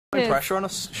Pressure on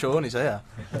us, Sean is here.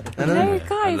 No,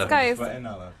 guys,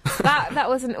 that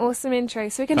was an awesome intro.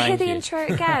 So we can hear the intro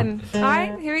again. All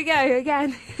right, here we go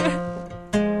again.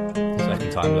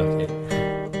 Second time lucky.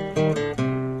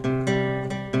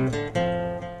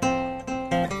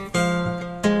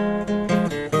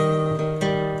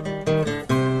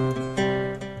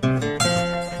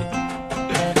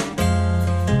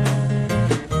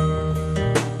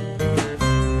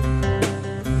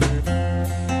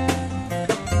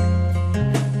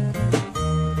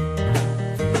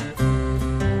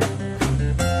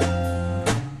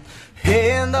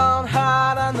 Hand on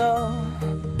heart, I know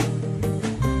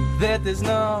that there's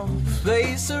no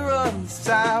place to run this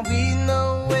time. We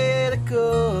know where to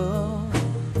go.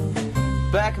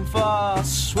 Back and forth,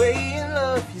 swaying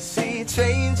love. You see,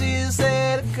 changes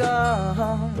that have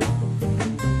come.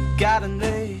 Gotta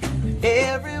know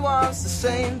everyone's the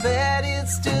same, that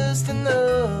it's just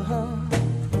enough.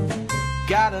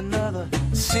 Got another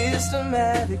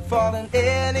systematic falling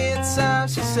anytime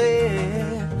she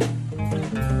said.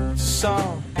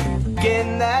 Song,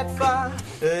 getting that far,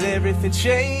 but everything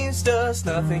changed us,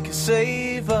 nothing can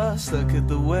save us. Look at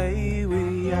the way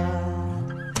we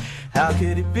are. How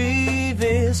could it be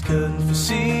this? Couldn't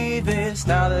foresee this,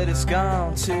 now that it's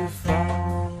gone too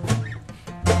far.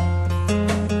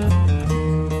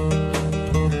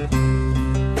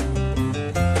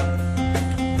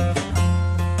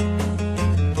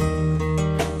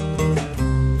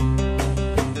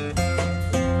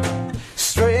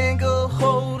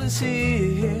 Stranglehold is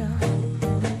here,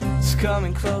 it's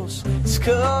coming close, it's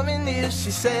coming near.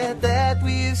 She said that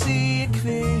we see it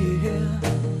clear.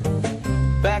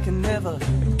 Back and never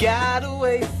got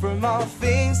away from all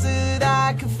things that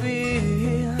I could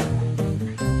feel.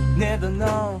 Never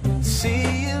known to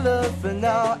see you love and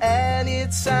all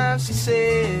anytime she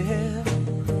said.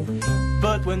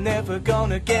 But we're never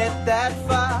gonna get that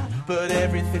far. But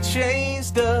everything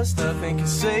changed us, nothing can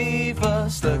save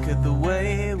us. Look at the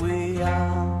way we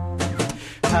are.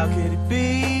 How could it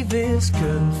be this?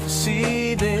 Couldn't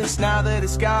foresee this, now that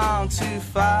it's gone too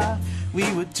far.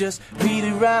 We would just meet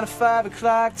around at 5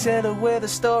 o'clock, tell her where the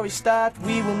story stopped.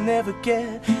 We will never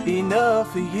get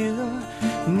enough of you.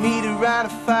 Meet around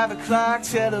at 5 o'clock,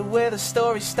 tell her where the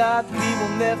story stopped. We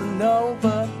will never know,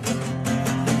 but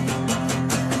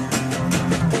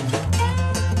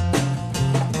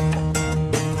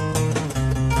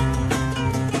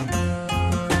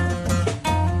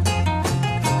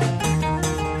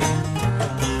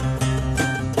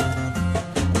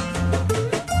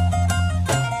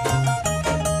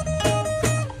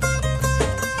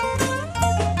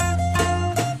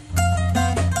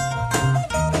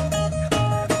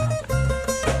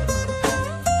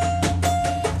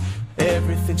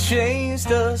everything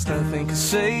changed us, nothing can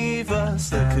save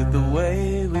us. Look at the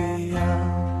way we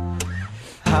are.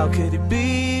 How could it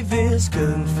be this?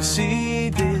 Couldn't foresee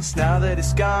this, now that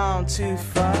it's gone too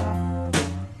far.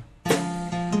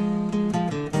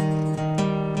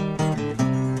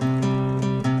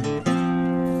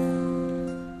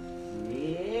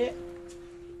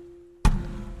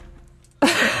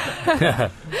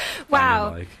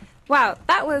 Wow,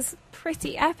 that was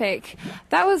pretty epic.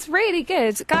 That was really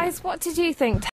good. Guys, what did you think?